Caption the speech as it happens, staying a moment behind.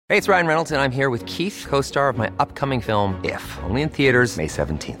Hey, it's Ryan Reynolds, and I'm here with Keith, co-star of my upcoming film, If, only in theaters May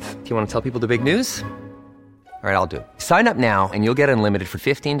 17th. Do you want to tell people the big news? All right, I'll do it. Sign up now and you'll get unlimited for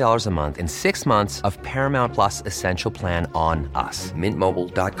 $15 a month and 6 months of Paramount Plus Essential Plan on us.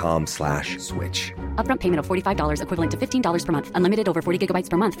 MintMobile.com/switch. Upfront payment of $45 equivalent to $15 per month. Unlimited over 40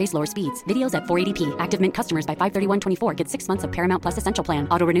 gigabytes per month. Face lower speeds. Videos at 480p. Active Mint customers by 531.24 get 6 months of Paramount Plus Essential Plan.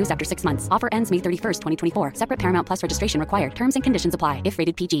 Auto renews after 6 months. Offer ends May 31st, 2024. Separate Paramount Plus registration required. Terms and conditions apply if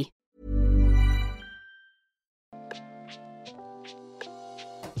rated PG.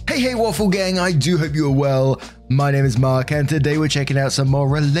 Hey, Waffle Gang, I do hope you are well. My name is Mark, and today we're checking out some more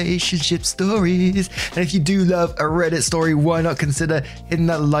relationship stories. And if you do love a Reddit story, why not consider hitting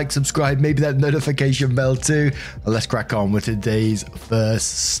that like, subscribe, maybe that notification bell too. And let's crack on with today's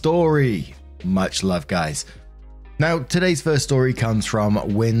first story. Much love, guys. Now, today's first story comes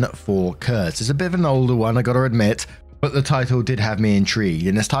from Win for Kurtz. It's a bit of an older one, I gotta admit, but the title did have me intrigued.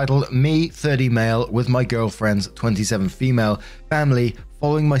 And it's titled, Me, 30 male, with my girlfriend's 27 female family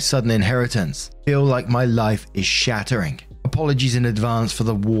following my sudden inheritance. Feel like my life is shattering. Apologies in advance for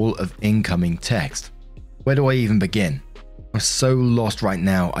the wall of incoming text. Where do I even begin? I'm so lost right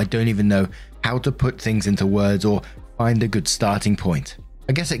now, I don't even know how to put things into words or find a good starting point.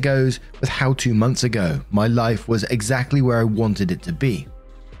 I guess it goes with how 2 months ago, my life was exactly where I wanted it to be.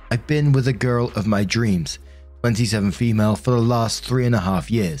 I've been with a girl of my dreams, 27 female, for the last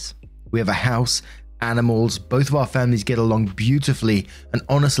 3.5 years. We have a house, animals, both of our families get along beautifully, and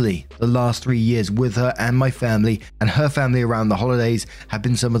honestly, the last 3 years with her and my family and her family around the holidays have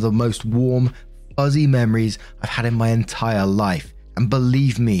been some of the most warm, fuzzy memories I've had in my entire life. And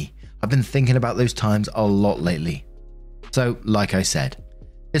believe me, I've been thinking about those times a lot lately. So, like I said,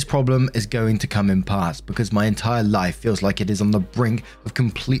 this problem is going to come in parts because my entire life feels like it is on the brink of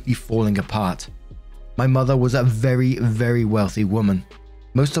completely falling apart. My mother was a very, very wealthy woman.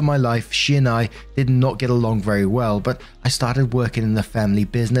 Most of my life, she and I did not get along very well, but I started working in the family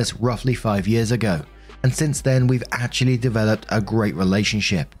business roughly 5 years ago, and since then we've actually developed a great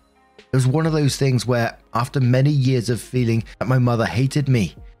relationship. It was one of those things where, after many years of feeling that my mother hated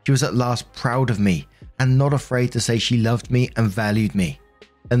me, she was at last proud of me and not afraid to say she loved me and valued me.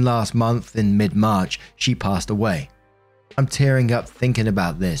 And last month, in mid-March, she passed away. I'm tearing up thinking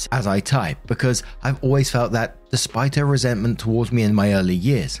about this as I type because I've always felt that, despite her resentment towards me in my early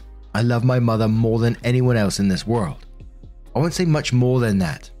years, I love my mother more than anyone else in this world. I won't say much more than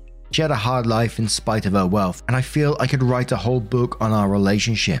that. She had a hard life in spite of her wealth, and I feel I could write a whole book on our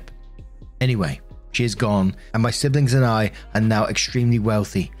relationship. Anyway, she is gone, and my siblings and I are now extremely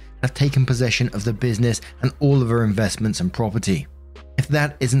wealthy and have taken possession of the business and all of her investments and property. If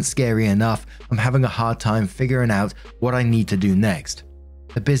that isn't scary enough, I'm having a hard time figuring out what I need to do next.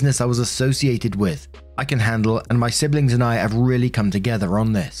 The business I was associated with, I can handle, and my siblings and I have really come together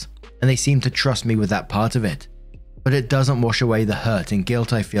on this, and they seem to trust me with that part of it. But it doesn't wash away the hurt and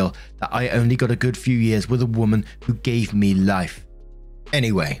guilt I feel that I only got a good few years with a woman who gave me life.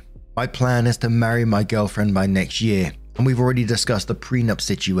 Anyway, my plan is to marry my girlfriend by next year, and we've already discussed the prenup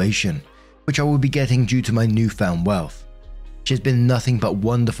situation, which I will be getting due to my newfound wealth. She has been nothing but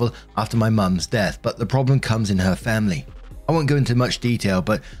wonderful after my mum's death, but the problem comes in her family. I won't go into much detail,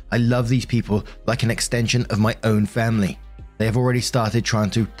 but I love these people like an extension of my own family. They have already started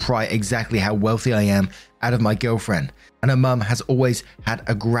trying to pry exactly how wealthy I am out of my girlfriend, and her mum has always had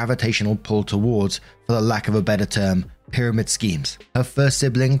a gravitational pull towards, for the lack of a better term, pyramid schemes. Her first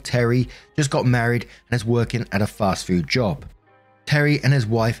sibling, Terry, just got married and is working at a fast food job. Terry and his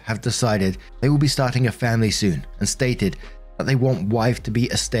wife have decided they will be starting a family soon and stated that they want wife to be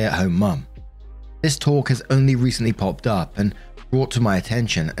a stay-at-home mum. This talk has only recently popped up and brought to my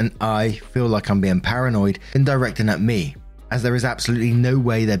attention, and I feel like I'm being paranoid and directing at me, as there is absolutely no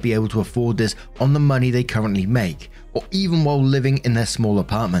way they'd be able to afford this on the money they currently make, or even while living in their small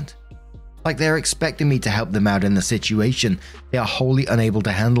apartment. Like they're expecting me to help them out in the situation they are wholly unable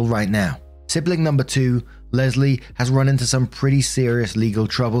to handle right now. Sibling number 2, Leslie, has run into some pretty serious legal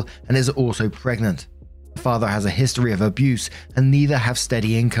trouble and is also pregnant. Her father has a history of abuse and neither have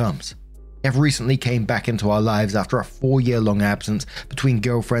steady incomes. They have recently came back into our lives after a 4-year-long absence between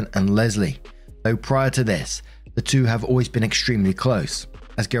girlfriend and Leslie, though prior to this, the two have always been extremely close,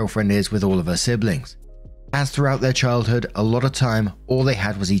 as girlfriend is with all of her siblings. As throughout their childhood, a lot of time, all they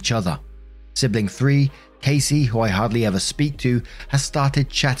had was each other. Sibling 3, Casey, who I hardly ever speak to, has started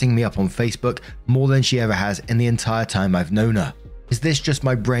chatting me up on Facebook more than she ever has in the entire time I've known her. Is this just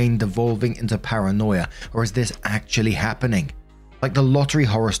my brain devolving into paranoia, or is this actually happening? Like the lottery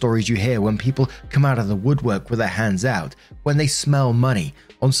horror stories you hear when people come out of the woodwork with their hands out when they smell money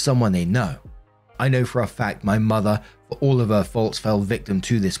on someone they know. I know for a fact my mother But all of her faults fell victim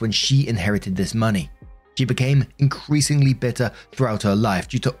to this when she inherited this money. She became increasingly bitter throughout her life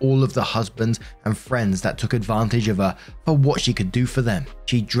due to all of the husbands and friends that took advantage of her for what she could do for them.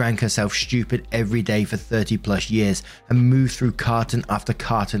 She drank herself stupid every day for 30 plus years and moved through carton after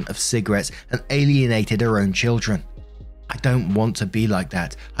carton of cigarettes and alienated her own children. I don't want to be like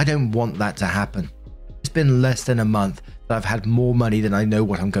that. I don't want that to happen. It's been less than a month that I've had more money than I know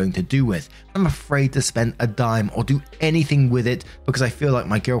what I'm going to do with. I'm afraid to spend a dime or do anything with it because I feel like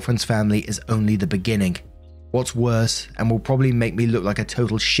my girlfriend's family is only the beginning. What's worse, and will probably make me look like a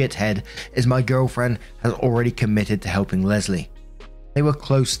total shithead, is my girlfriend has already committed to helping Leslie. They were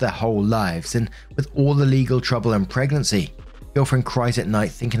close their whole lives, and with all the legal trouble and pregnancy, girlfriend cries at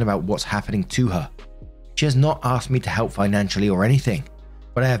night thinking about what's happening to her. She has not asked me to help financially or anything,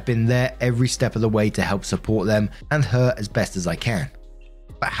 but I have been there every step of the way to help support them and her as best as I can.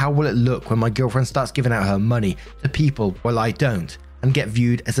 But how will it look when my girlfriend starts giving out her money to people while I don't, and get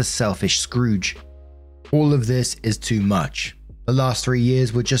viewed as a selfish Scrooge? All of this is too much. The last 3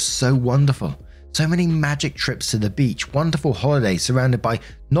 years were just so wonderful. So many magic trips to the beach, wonderful holidays surrounded by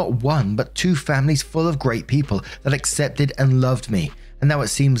not one but 2 families full of great people that accepted and loved me. And now it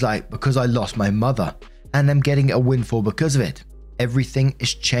seems like because I lost my mother and am getting a windfall because of it, everything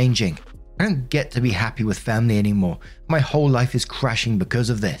is changing. I don't get to be happy with family anymore. My whole life is crashing because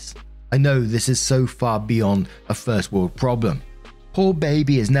of this. I know this is so far beyond a first world problem. Poor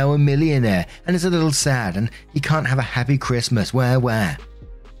baby is now a millionaire and is a little sad and he can't have a happy Christmas, where?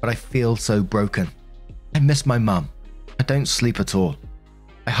 But I feel so broken. I miss my mum. I don't sleep at all.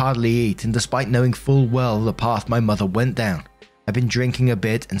 I hardly eat, and despite knowing full well the path my mother went down, I've been drinking a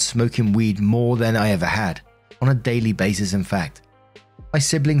bit and smoking weed more than I ever had, on a daily basis in fact. My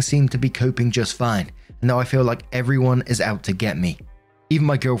siblings seem to be coping just fine, and now I feel like everyone is out to get me. Even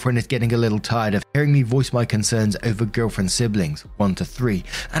my girlfriend is getting a little tired of hearing me voice my concerns over girlfriend's siblings, 1 to 3,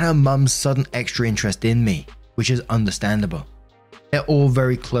 and her mum's sudden extra interest in me, which is understandable. They're all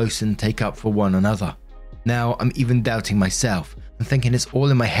very close and take up for one another. Now I'm even doubting myself and thinking it's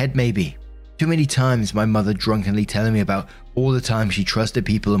all in my head maybe. Too many times my mother drunkenly telling me about all the times she trusted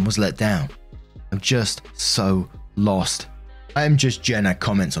people and was let down. I'm just so lost. I am just Jenna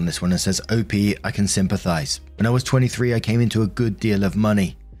comments on this one and says, OP, I can sympathize. When I was 23, I came into a good deal of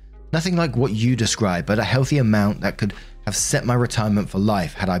money. Nothing like what you described, but a healthy amount that could have set my retirement for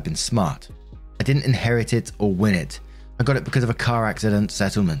life had I been smart. I didn't inherit it or win it. I got it because of a car accident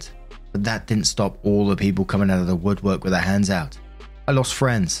settlement. But that didn't stop all the people coming out of the woodwork with their hands out. I lost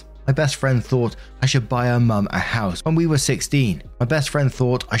friends. My best friend thought I should buy her mum a house when we were 16. My best friend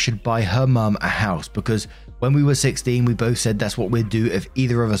thought I should buy her mum a house because when we were 16, we both said that's what we'd do if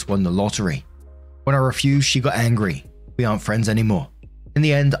either of us won the lottery. When I refused, she got angry. We aren't friends anymore. In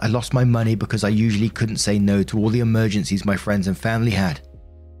the end, I lost my money because I usually couldn't say no to all the emergencies my friends and family had.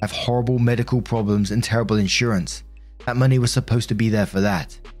 I have horrible medical problems and terrible insurance. That money was supposed to be there for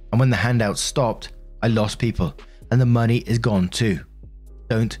that. And when the handouts stopped, I lost people, and the money is gone too.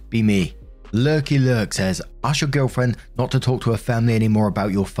 Don't be me. Lurky Lurk says, ask your girlfriend not to talk to her family anymore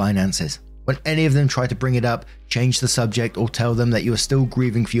about your finances. When any of them try to bring it up, change the subject or tell them that you are still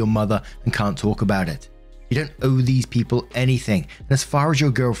grieving for your mother and can't talk about it. You don't owe these people anything. And as far as your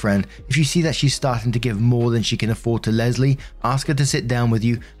girlfriend, if you see that she's starting to give more than she can afford to Leslie, ask her to sit down with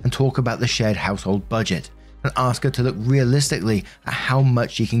you and talk about the shared household budget. And ask her to look realistically at how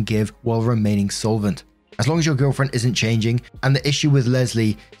much she can give while remaining solvent. As long as your girlfriend isn't changing, and the issue with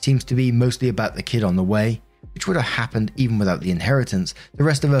Leslie seems to be mostly about the kid on the way, which would have happened even without the inheritance, the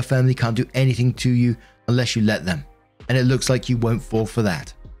rest of her family can't do anything to you unless you let them. And it looks like you won't fall for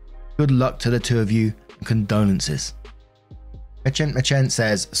that. Good luck to the two of you, and condolences. Machent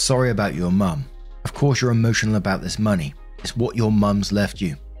says, sorry about your mum. Of course you're emotional about this money. It's what your mum's left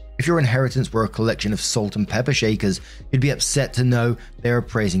you. If your inheritance were a collection of salt and pepper shakers, you'd be upset to know they are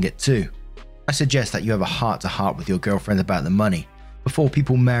praising it too. I suggest that you have a heart-to-heart with your girlfriend about the money. Before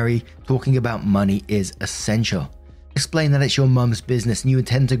people marry, talking about money is essential. Explain that it's your mum's business and you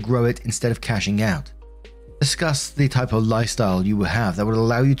intend to grow it instead of cashing out. Discuss the type of lifestyle you will have that would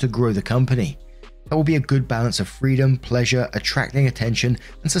allow you to grow the company. That will be a good balance of freedom, pleasure, attracting attention,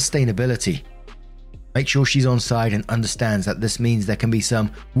 and sustainability. Make sure she's on side and understands that this means there can be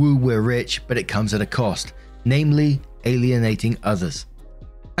some woo we're rich, but it comes at a cost, namely alienating others.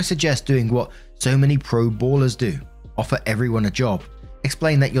 I suggest doing what so many pro ballers do, offer everyone a job.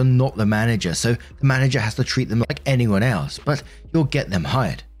 Explain that you're not the manager, so the manager has to treat them like anyone else, but you'll get them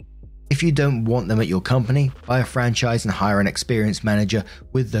hired. If you don't want them at your company, buy a franchise and hire an experienced manager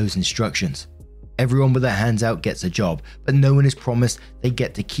with those instructions. Everyone with their hands out gets a job, but no one is promised they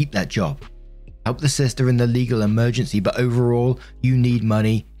get to keep that job. Help the sister in the legal emergency, but overall, you need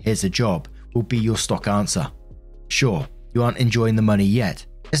money, here's a job, will be your stock answer. Sure, you aren't enjoying the money yet.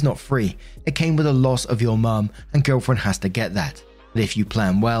 It's not free. It came with a loss of your mum, and girlfriend has to get that. But if you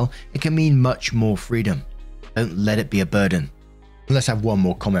plan well, it can mean much more freedom. Don't let it be a burden. Let's have one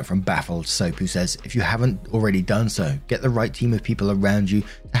more comment from Baffled Soap, who says, if you haven't already done so, get the right team of people around you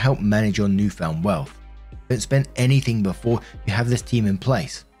to help manage your newfound wealth. Don't spend anything before you have this team in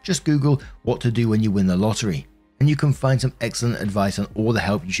place. Just Google what to do when you win the lottery, and you can find some excellent advice on all the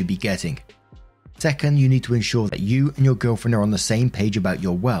help you should be getting. Second, you need to ensure that you and your girlfriend are on the same page about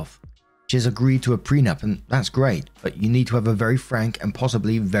your wealth. She has agreed to a prenup, and that's great, but you need to have a very frank and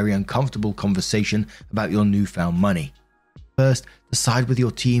possibly very uncomfortable conversation about your newfound money. First, decide with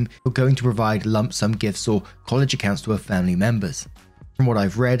your team if you're going to provide lump sum gifts or college accounts to her family members. From what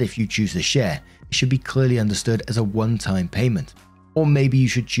I've read, if you choose to share, it should be clearly understood as a one-time payment. Or maybe you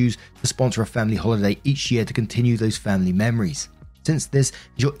should choose to sponsor a family holiday each year to continue those family memories. Since this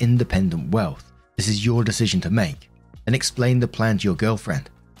is your independent wealth, this is your decision to make. Then explain the plan to your girlfriend.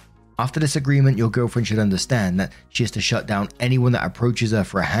 After this agreement, your girlfriend should understand that she has to shut down anyone that approaches her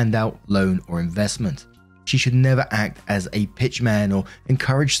for a handout, loan, or investment. She should never act as a pitchman or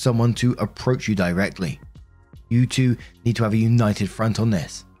encourage someone to approach you directly. You two need to have a united front on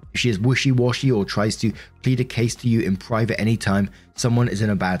this. If she is wishy-washy or tries to plead a case to you in private anytime someone is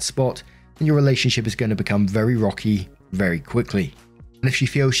in a bad spot, then your relationship is going to become very rocky very quickly. And if she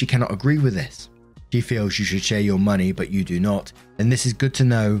feels she cannot agree with this, she feels you should share your money but you do not, then this is good to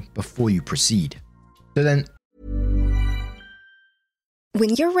know before you proceed. So then, when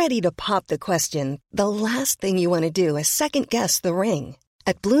you're ready to pop the question, the last thing you want to do is second-guess the ring.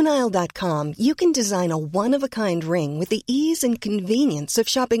 At BlueNile.com, you can design a one-of-a-kind ring with the ease and convenience of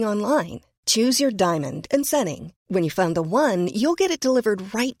shopping online. Choose your diamond and setting. When you find the one, you'll get it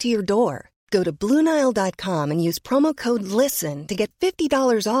delivered right to your door. Go to BlueNile.com and use promo code LISTEN to get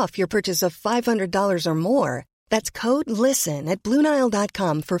 $50 off your purchase of $500 or more. That's code LISTEN at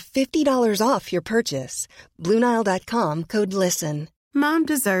BlueNile.com for $50 off your purchase. BlueNile.com, code LISTEN. Mom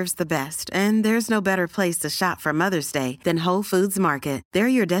deserves the best, and there's no better place to shop for Mother's Day than Whole Foods Market. They're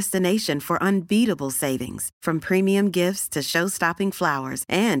your destination for unbeatable savings, from premium gifts to show-stopping flowers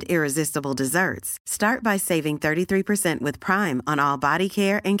and irresistible desserts. Start by saving 33% with Prime on all body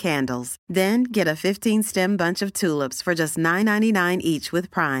care and candles. Then get a 15-stem bunch of tulips for just $9.99 each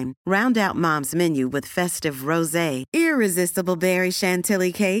with Prime. Round out Mom's menu with festive rosé, irresistible berry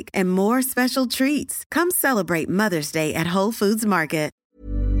chantilly cake, and more special treats. Come celebrate Mother's Day at Whole Foods Market.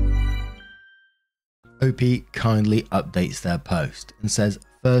 OP kindly updates their post and says,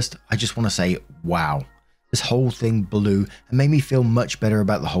 first, I just want to say, wow. This whole thing blew and made me feel much better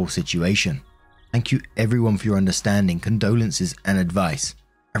about the whole situation. Thank you everyone for your understanding, condolences, and advice.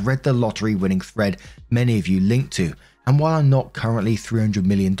 I read the lottery winning thread many of you linked to, and while I'm not currently $300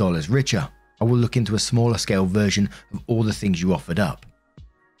 million richer, I will look into a smaller scale version of all the things you offered up.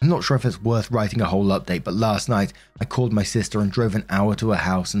 I'm not sure if it's worth writing a whole update, but last night I called my sister and drove an hour to her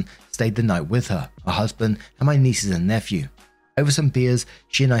house and stayed the night with her husband, and my nieces and nephew. Over some beers,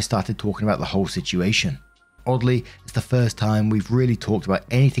 she and I started talking about the whole situation. Oddly, it's the first time we've really talked about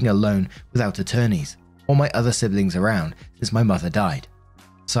anything alone without attorneys, or my other siblings around, since my mother died.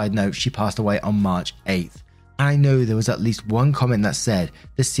 Side note, she passed away on March 8th, and I know there was at least one comment that said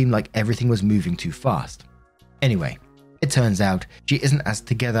this seemed like everything was moving too fast. Anyway, it turns out she isn't as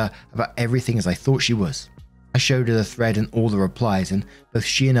together about everything as I thought she was. I showed her the thread and all the replies, and both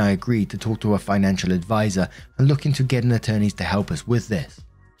she and I agreed to talk to a financial advisor and look into getting attorneys to help us with this.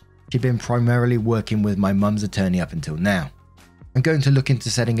 She'd been primarily working with my mum's attorney up until now. I'm going to look into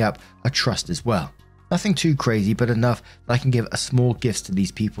setting up a trust as well. Nothing too crazy, but enough that I can give a small gifts to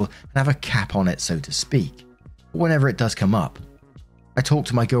these people and have a cap on it, so to speak, whenever it does come up. I talked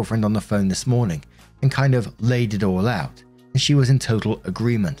to my girlfriend on the phone this morning and kind of laid it all out, and she was in total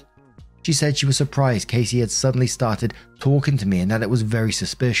agreement. She said she was surprised Casey had suddenly started talking to me and that it was very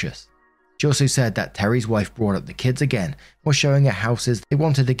suspicious. She also said that Terry's wife brought up the kids again and was showing her houses they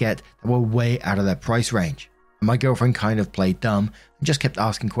wanted to get that were way out of their price range. And my girlfriend kind of played dumb and just kept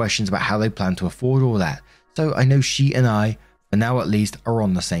asking questions about how they plan to afford all that, so I know she and I, for now at least, are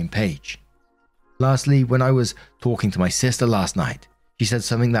on the same page. Lastly, when I was talking to my sister last night, she said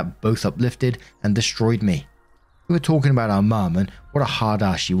something that both uplifted and destroyed me. We were talking about our mum and what a hard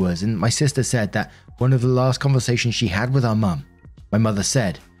ass she was, and my sister said that one of the last conversations she had with our mum, my mother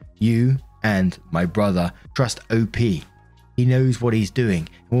said, "You and my brother trust OP. He knows what he's doing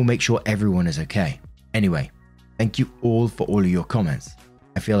and will make sure everyone is okay." Anyway, thank you all for all of your comments.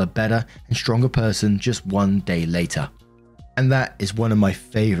 I feel a better and stronger person just one day later. And that is one of my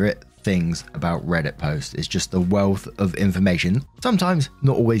favorite things about Reddit posts. It's just the wealth of information. Sometimes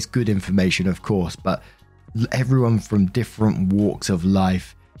not always good information, of course, but everyone from different walks of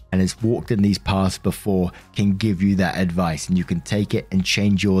life and has walked in these paths before can give you that advice, and you can take it and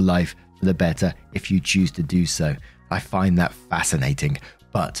change your life for the better if you choose to do so. I find that fascinating.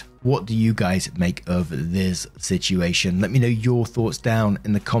 But what do you guys make of this situation? Let me know your thoughts down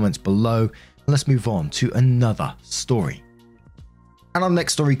in the comments below. Let's move on to another story. And our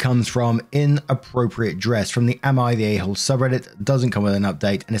next story comes from Inappropriate Dress from the Am I the A-Hole subreddit. Doesn't come with an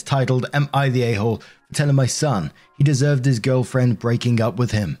update and is titled, Am I the A-Hole for telling my son he deserved his girlfriend breaking up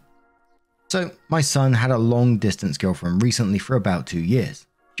with him? So, my son had a long-distance girlfriend recently for about 2 years.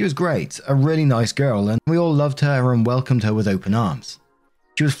 She was great, a really nice girl, and we all loved her and welcomed her with open arms.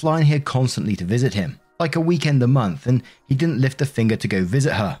 She was flying here constantly to visit him, like a weekend a month, and he didn't lift a finger to go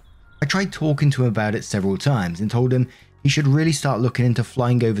visit her. I tried talking to him about it several times and told him he should really start looking into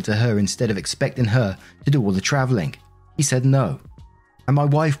flying over to her instead of expecting her to do all the traveling. He said no. And my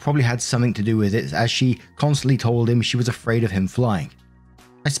wife probably had something to do with it, as she constantly told him she was afraid of him flying.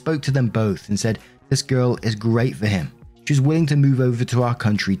 I spoke to them both and said this girl is great for him. She was willing to move over to our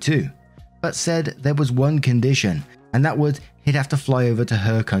country too, but said there was one condition, and that was he'd have to fly over to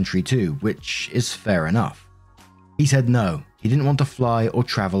her country too, which is fair enough. He said no, he didn't want to fly or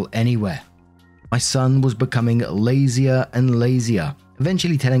travel anywhere. My son was becoming lazier and lazier,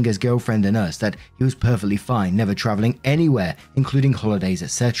 eventually telling his girlfriend and us that he was perfectly fine, never traveling anywhere, including holidays,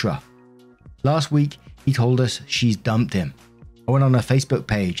 etc. Last week, he told us she's dumped him. I went on her Facebook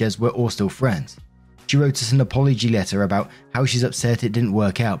page as we're all still friends. She wrote us an apology letter about how she's upset it didn't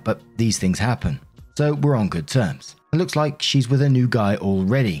work out, but these things happen. So we're on good terms. It looks like she's with a new guy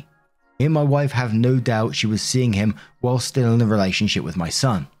already. Me and my wife have no doubt she was seeing him while still in a relationship with my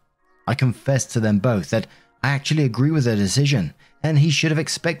son. I confessed to them both that I actually agree with her decision, and he should have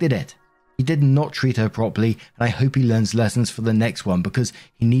expected it. He did not treat her properly, and I hope he learns lessons for the next one because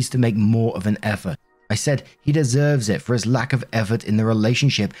he needs to make more of an effort. I said he deserves it for his lack of effort in the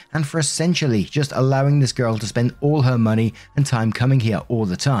relationship and for essentially just allowing this girl to spend all her money and time coming here all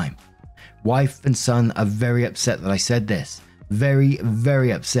the time. Wife and son are very upset that I said this. Very,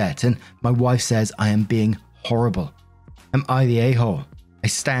 very upset, and my wife says I am being horrible. Am I the a-hole? I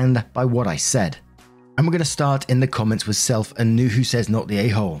stand by what I said. And we're going to start in the comments with Self and New, who says not the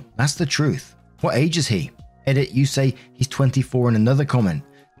a-hole. That's the truth. What age is he? Edit, you say he's 24 in another comment.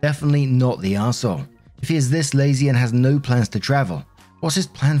 Definitely not the arsehole. If he is this lazy and has no plans to travel, what's his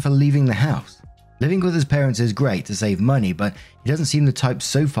plan for leaving the house? Living with his parents is great to save money, but he doesn't seem the type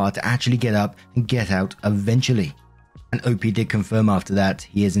so far to actually get up and get out eventually. And OP did confirm after that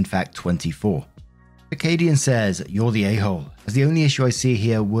he is in fact 24. Acadian says, you're the a-hole, as the only issue I see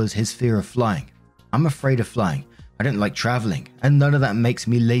here was his fear of flying. I'm afraid of flying. I don't like traveling, and none of that makes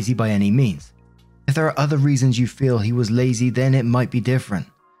me lazy by any means. If there are other reasons you feel he was lazy, then it might be different.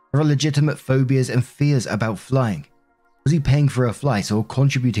 There are legitimate phobias and fears about flying. Was he paying for a flight or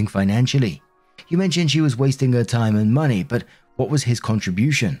contributing financially? You mentioned she was wasting her time and money, but what was his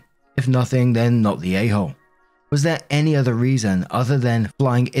contribution? If nothing, then not the a-hole. Was there any other reason other than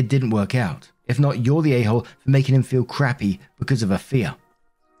flying it didn't work out? If not, you're the a-hole for making him feel crappy because of a fear.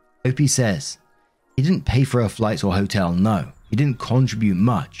 OP says, he didn't pay for her flights or hotel, no. He didn't contribute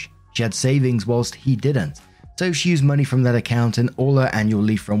much. She had savings whilst he didn't. So she used money from that account, and all her annual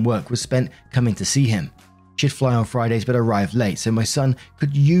leave from work was spent coming to see him. She'd fly on Fridays but arrive late, so my son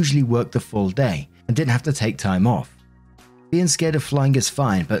could usually work the full day and didn't have to take time off. Being scared of flying is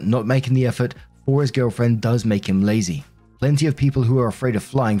fine, but not making the effort for his girlfriend does make him lazy. Plenty of people who are afraid of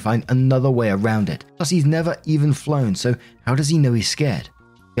flying find another way around it. Plus, he's never even flown, so how does he know he's scared?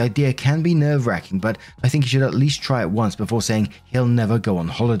 The idea can be nerve-wracking, but I think he should at least try it once before saying he'll never go on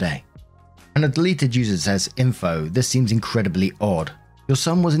holiday. And a deleted user says, info, this seems incredibly odd. Your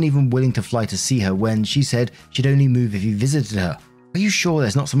son wasn't even willing to fly to see her when she said she'd only move if he visited her. Are you sure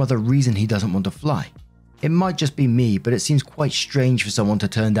there's not some other reason he doesn't want to fly? It might just be me, but it seems quite strange for someone to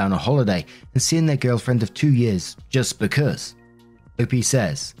turn down a holiday and seeing their girlfriend of 2 years just because. OP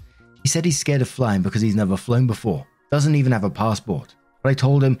says, he said he's scared of flying because he's never flown before, doesn't even have a passport, but I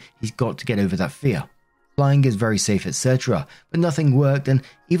told him he's got to get over that fear. Flying is very safe, etc., but nothing worked, and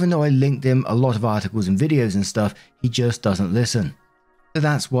even though I linked him a lot of articles and videos and stuff, he just doesn't listen. So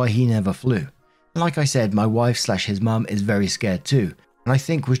that's why he never flew. And like I said, my wife/his mum is very scared too, and I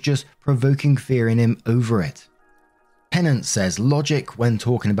think was just provoking fear in him over it. Pennant says, logic when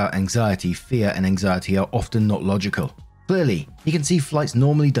talking about anxiety, fear and anxiety are often not logical. Clearly, he can see flights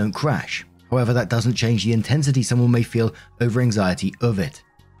normally don't crash. However, that doesn't change the intensity someone may feel over anxiety of it.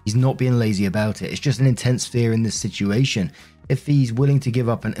 He's not being lazy about it, it's just an intense fear in this situation. if he's willing to give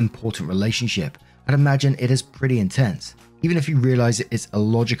up an important relationship, I'd imagine it is pretty intense, even if you realize it's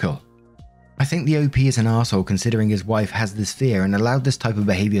illogical. I think the OP is an arsehole considering his wife has this fear and allowed this type of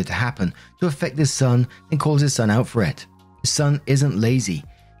behavior to happen to affect his son and calls his son out for it. His son isn't lazy.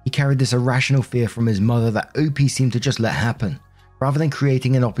 He carried this irrational fear from his mother that OP seemed to just let happen, rather than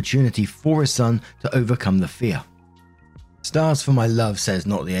creating an opportunity for his son to overcome the fear. Stars for my love says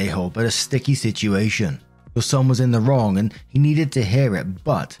not the a-hole, but a sticky situation. Your son was in the wrong and he needed to hear it,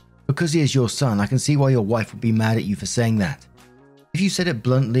 but because he is your son, I can see why your wife would be mad at you for saying that. If you said it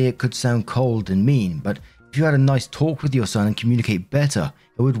bluntly, it could sound cold and mean, but if you had a nice talk with your son and communicate better,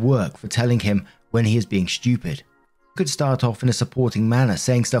 it would work for telling him when he is being stupid. You could start off in a supporting manner,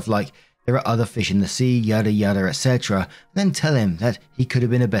 saying stuff like, there are other fish in the sea, yada yada, etc., and then tell him that he could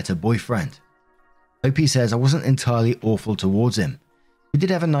have been a better boyfriend. OP says I wasn't entirely awful towards him. We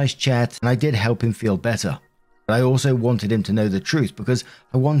did have a nice chat and I did help him feel better, but I also wanted him to know the truth because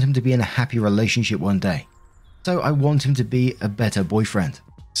I want him to be in a happy relationship one day. So I want him to be a better boyfriend.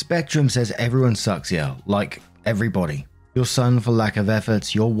 Spectrum says everyone sucks here, like everybody. Your son for lack of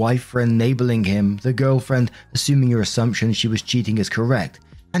efforts, your wife for enabling him, the girlfriend assuming your assumption she was cheating is correct,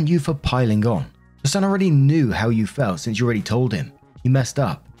 and you for piling on. Your son already knew how you felt since you already told him. He messed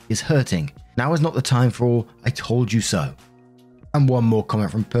up, he's hurting. Now is not the time for all I told you so. And one more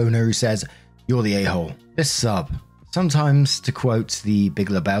comment from Pono who says, you're the a-hole. This sub. Sometimes, to quote the Big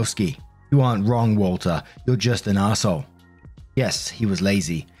Lebowski, you aren't wrong, Walter, you're just an arsehole. Yes, he was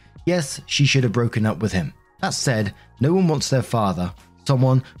lazy. Yes, she should have broken up with him. That said, no one wants their father,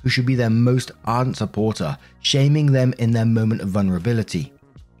 someone who should be their most ardent supporter, shaming them in their moment of vulnerability.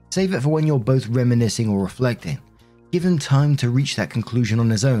 Save it for when you're both reminiscing or reflecting. Give him time to reach that conclusion on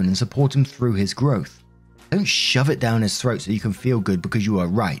his own and support him through his growth. Don't shove it down his throat so you can feel good because you are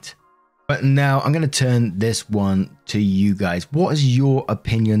right. But now I'm going to turn this one to you guys. What is your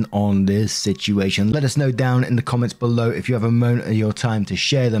opinion on this situation? Let us know down in the comments below if you have a moment of your time to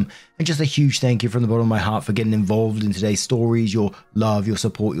share them. And just a huge thank you from the bottom of my heart for getting involved in today's stories. Your love, your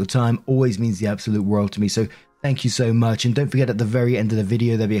support, your time always means the absolute world to me. So thank you so much. And don't forget at the very end of the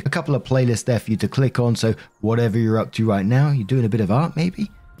video, there'll be a couple of playlists there for you to click on. So whatever you're up to right now, you're doing a bit of art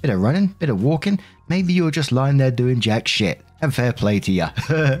maybe? Bit of running, bit of walking, maybe you're just lying there doing jack shit. And fair play to you.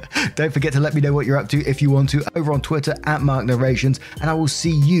 Don't forget to let me know what you're up to if you want to over on Twitter at Mark Narrations, and I will see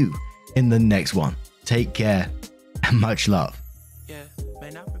you in the next one. Take care and much love. Yeah,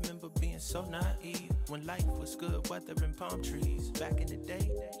 man, I remember being so naive when life was good, weather and palm trees. Back in the day,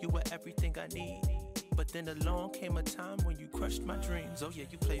 you were everything I need. But then along came a time when you crushed my dreams. Oh yeah,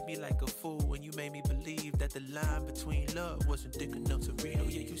 you played me like a fool when you made me believe that the line between love wasn't thick enough to read. Oh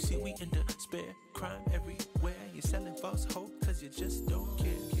yeah, you see we in despair, crime everywhere. You're selling false hope cause you just don't care.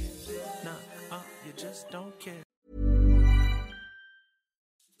 Nah, you just don't care.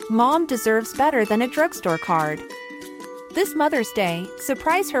 Mom deserves better than a drugstore card. This Mother's Day,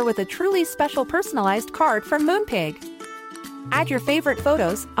 surprise her with a truly special personalized card from Moonpig. Add your favorite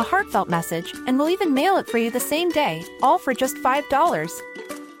photos, a heartfelt message, and we'll even mail it for you the same day, all for just $5.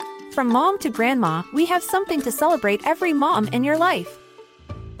 From mom to grandma, we have something to celebrate every mom in your life.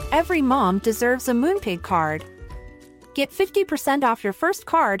 Every mom deserves a Moonpig card. Get 50% off your first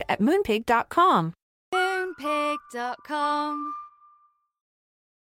card at moonpig.com. Moonpig.com